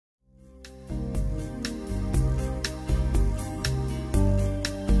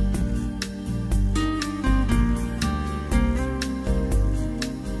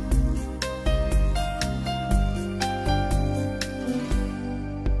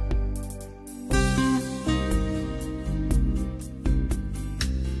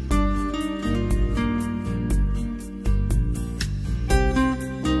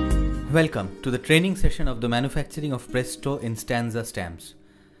Welcome to the training session of the manufacturing of Presto Instanza stamps,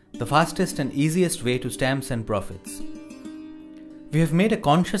 the fastest and easiest way to stamps and profits. We have made a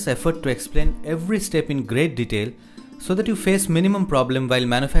conscious effort to explain every step in great detail so that you face minimum problem while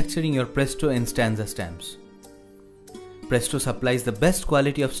manufacturing your Presto Instanza stamps. Presto supplies the best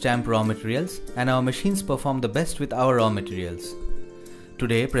quality of stamp raw materials and our machines perform the best with our raw materials.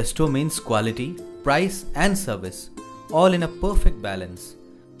 Today, Presto means quality, price and service, all in a perfect balance.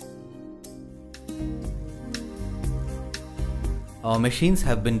 Our machines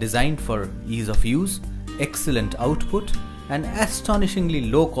have been designed for ease of use, excellent output and astonishingly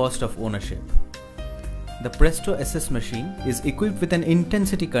low cost of ownership. The Presto SS machine is equipped with an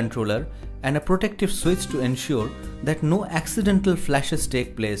intensity controller and a protective switch to ensure that no accidental flashes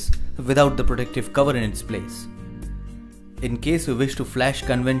take place without the protective cover in its place. In case you wish to flash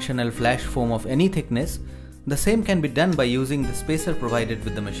conventional flash foam of any thickness, the same can be done by using the spacer provided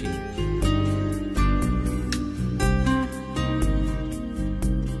with the machine.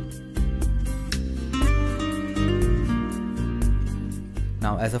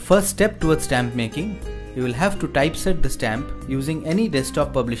 Now, as a first step towards stamp making, you will have to typeset the stamp using any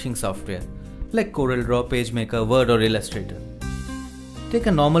desktop publishing software like CorelDRAW, PageMaker, Word or Illustrator. Take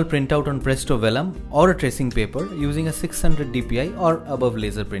a normal printout on Presto vellum or a tracing paper using a 600 dpi or above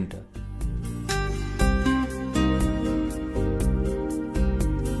laser printer.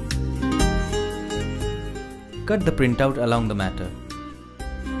 Cut the printout along the matter.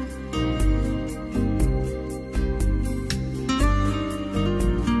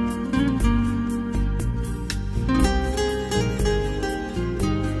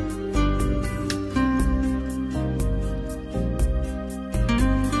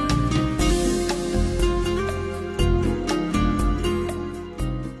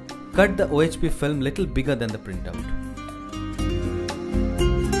 Cut the OHP film little bigger than the printout.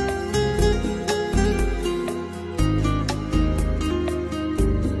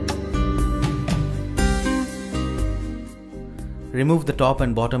 Remove the top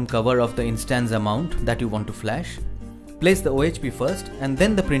and bottom cover of the Instanza mount that you want to flash. Place the OHP first and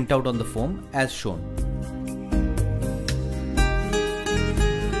then the printout on the foam as shown.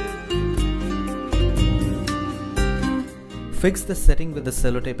 Fix the setting with the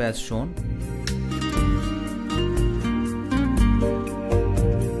sellotape as shown.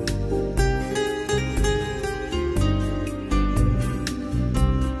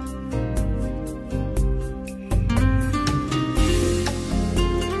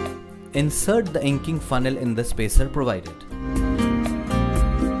 Insert the inking funnel in the spacer provided.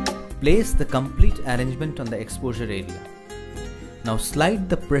 Place the complete arrangement on the exposure area. Now slide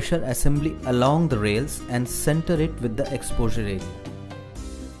the pressure assembly along the rails and center it with the exposure area.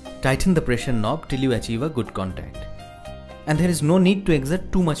 Tighten the pressure knob till you achieve a good contact. And there is no need to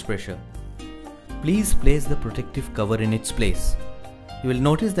exert too much pressure. Please place the protective cover in its place. You will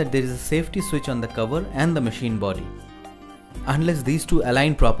notice that there is a safety switch on the cover and the machine body. Unless these two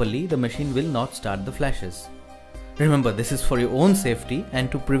align properly, the machine will not start the flashes. Remember, this is for your own safety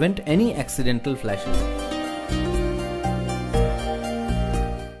and to prevent any accidental flashes.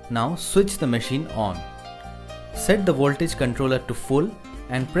 Now switch the machine on. Set the voltage controller to full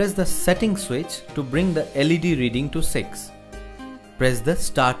and press the setting switch to bring the LED reading to 6. Press the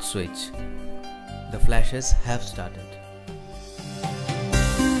start switch. The flashes have started.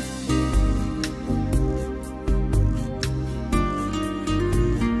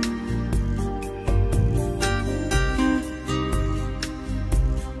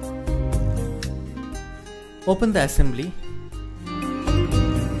 Open the assembly.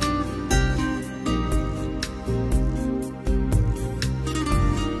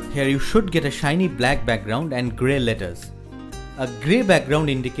 Here you should get a shiny black background and grey letters. A grey background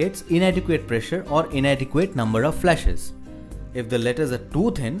indicates inadequate pressure or inadequate number of flashes. If the letters are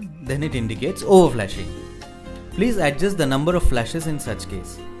too thin, then it indicates overflashing. Please adjust the number of flashes in such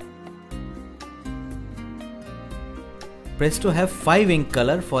case. Presto have 5 ink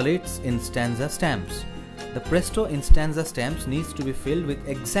color for its Instanza stamps. The Presto Instanza stamps needs to be filled with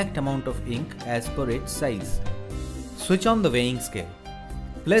exact amount of ink as per its size. Switch on the weighing scale.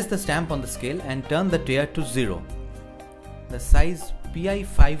 Place the stamp on the scale and turn the tare to 0. The size PI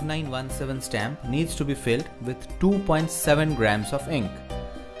 5917 stamp needs to be filled with 2.7 grams of ink.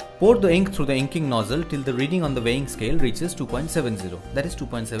 Pour the ink through the inking nozzle till the reading on the weighing scale reaches 2.70, that is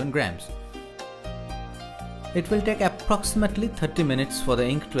 2.7 grams. It will take approximately 30 minutes for the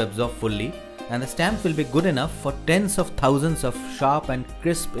ink to absorb fully and the stamp will be good enough for tens of thousands of sharp and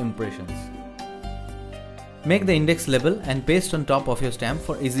crisp impressions. Make the index label and paste on top of your stamp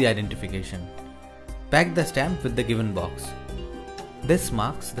for easy identification. Pack the stamp with the given box. This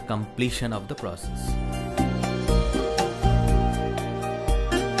marks the completion of the process.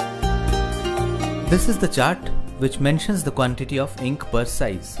 This is the chart which mentions the quantity of ink per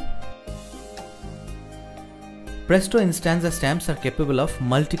size. Presto Instanza stamps are capable of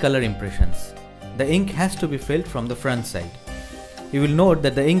multicolor impressions. The ink has to be filled from the front side. You will note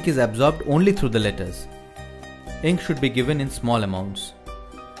that the ink is absorbed only through the letters. Ink should be given in small amounts.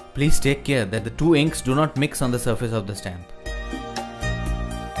 Please take care that the two inks do not mix on the surface of the stamp.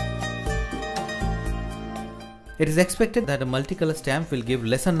 It is expected that a multicolor stamp will give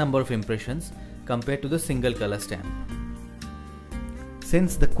lesser number of impressions compared to the single color stamp.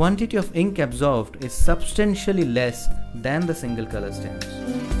 Since the quantity of ink absorbed is substantially less than the single color stamps.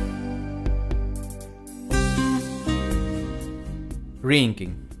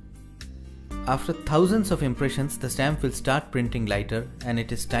 Re-inking. After thousands of impressions, the stamp will start printing lighter and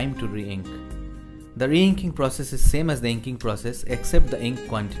it is time to re-ink. The re-inking process is same as the inking process except the ink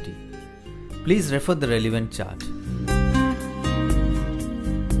quantity. Please refer the relevant chart.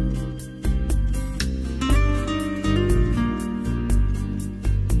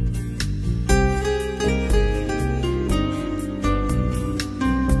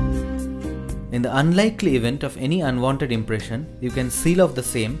 In the unlikely event of any unwanted impression, you can seal off the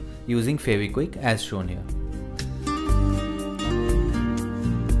same using Fevikwik as shown here.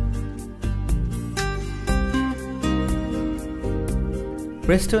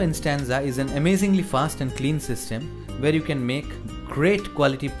 Presto Instanza is an amazingly fast and clean system where you can make great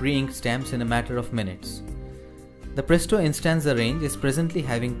quality pre-inked stamps in a matter of minutes. The Presto Instanza range is presently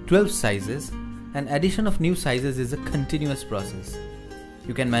having 12 sizes, and addition of new sizes is a continuous process.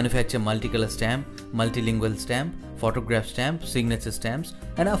 You can manufacture multicolor stamp, multilingual stamp, photograph stamp, signature stamps,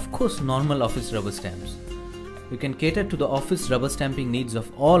 and of course normal office rubber stamps. You can cater to the office rubber stamping needs of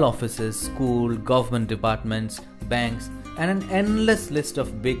all offices, school, government departments, banks, and an endless list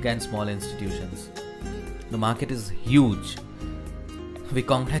of big and small institutions. The market is huge. We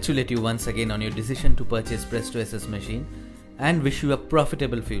congratulate you once again on your decision to purchase Presto SS machine and wish you a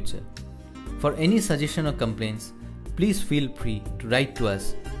profitable future. For any suggestion or complaints, please feel free to write to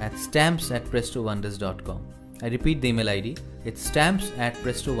us at stamps@prestowonders.com. I repeat the email ID, it's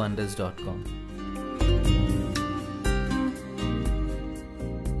stamps@prestowonders.com.